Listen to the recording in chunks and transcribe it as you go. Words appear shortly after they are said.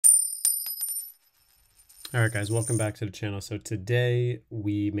All right, guys, welcome back to the channel. So today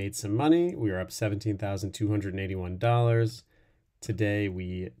we made some money. We are up $17,281. Today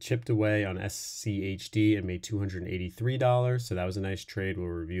we chipped away on SCHD and made $283. So that was a nice trade. We'll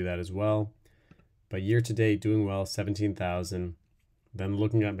review that as well. But year to date, doing well, 17,000. Then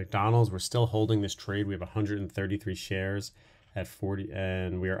looking at McDonald's, we're still holding this trade. We have 133 shares at 40,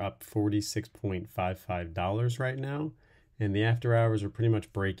 and we are up $46.55 right now. And the after hours are pretty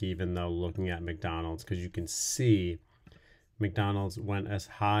much break even though looking at McDonald's, because you can see McDonald's went as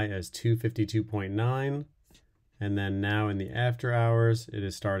high as 252.9, and then now in the after hours it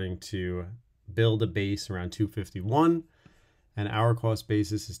is starting to build a base around 251, and our cost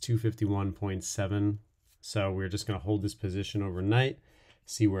basis is 251.7. So we're just going to hold this position overnight,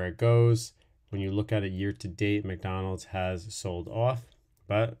 see where it goes. When you look at it year to date, McDonald's has sold off,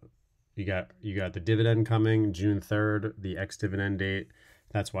 but you got the dividend coming June 3rd, the ex-dividend date.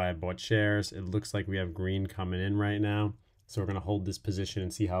 That's why I bought shares. It looks like we have green coming in right now. So we're going to hold this position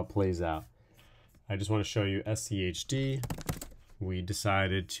and see how it plays out. I just want to show you SCHD. We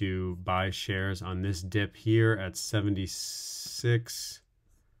decided to buy shares on this dip here at 76.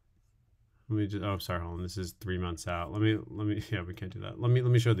 Let me just, oh, sorry, hold on. This is 3 months out. Let me, yeah, we can't do that. Let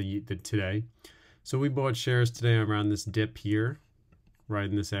me show the today. So we bought shares today around this dip here, right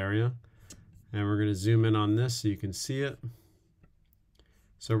in this area. And we're going to zoom in on this so you can see it.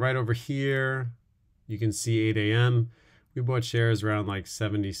 So right over here, you can see 8 a.m. We bought shares around like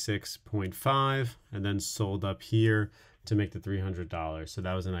 76.5 and then sold up here to make the $300. So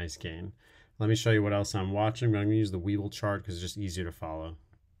that was a nice gain. Let me show you what else I'm watching. I'm going to use the Weeble chart because it's just easier to follow.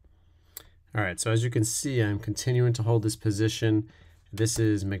 All right, so as you can see, I'm continuing to hold this position. This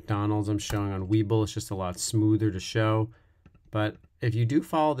is McDonald's I'm showing on Weeble. It's just a lot smoother to show. But if you do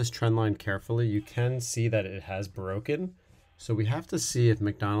follow this trend line carefully, you can see that it has broken. So we have to see if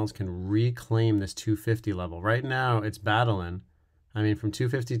McDonald's can reclaim this 250 level. Right now, it's battling. I mean, from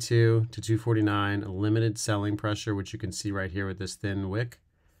 252 to 249, limited selling pressure, which you can see right here with this thin wick.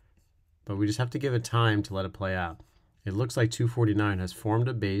 But we just have to give it time to let it play out. It looks like 249 has formed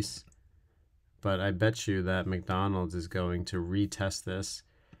a base, but I bet you that McDonald's is going to retest this.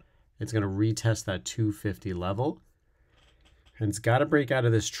 It's going to retest that 250 level. And it's got to break out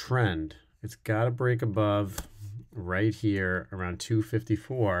of this trend. It's got to break above right here around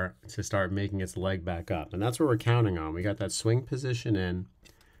 254 to start making its leg back up. And that's what we're counting on. We got that swing position in.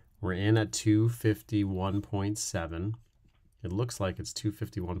 We're in at 251.7. It looks like it's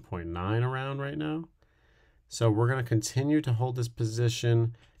 251.9 around right now. So we're going to continue to hold this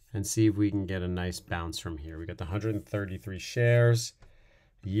position and see if we can get a nice bounce from here. We got the 133 shares.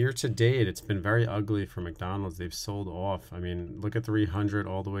 Year to date, it's been very ugly for McDonald's. They've sold off. I mean, look at 300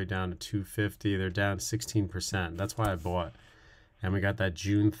 all the way down to 250. They're down 16%. That's why I bought. And we got that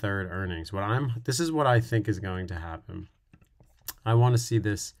June 3rd earnings. This is what I think is going to happen. I want to see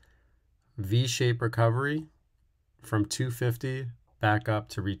this V-shaped recovery from 250 back up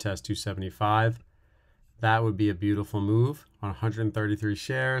to retest 275. That would be a beautiful move on 133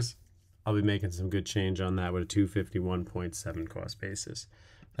 shares. I'll be making some good change on that with a 251.7 cost basis.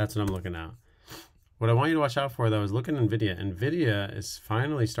 That's what I'm looking at. What I want you to watch out for, though, is look at NVIDIA. NVIDIA is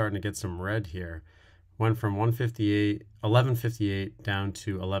finally starting to get some red here. Went from 1158 down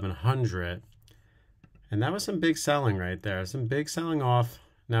to 1100. And that was some big selling right there. Some big selling off.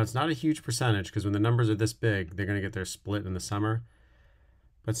 Now, it's not a huge percentage because when the numbers are this big, they're going to get their split in the summer.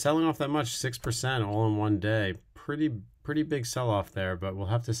 But selling off that much, 6% all in one day, pretty big sell-off there, but we'll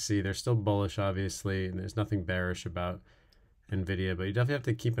have to see. They're still bullish, obviously, and there's nothing bearish about NVIDIA, but you definitely have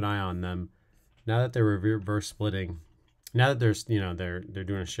to keep an eye on them. Now that they're reverse splitting, now that there's, they're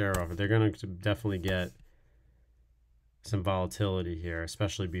doing a share offer, they're going to definitely get some volatility here,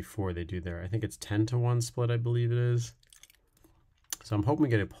 especially before they do their, I think it's 10-to-1 split, I believe it is. So I'm hoping we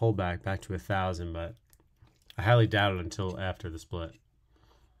get a pullback back to 1,000, but I highly doubt it until after the split.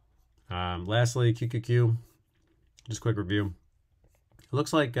 Lastly, QQQ. Just quick review. It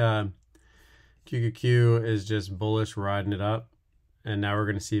looks like QQQ is just bullish, riding it up. And now we're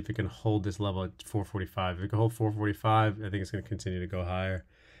going to see if it can hold this level at 445. If it can hold 445, I think it's going to continue to go higher.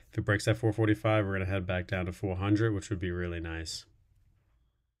 If it breaks that 445, we're going to head back down to 400, which would be really nice.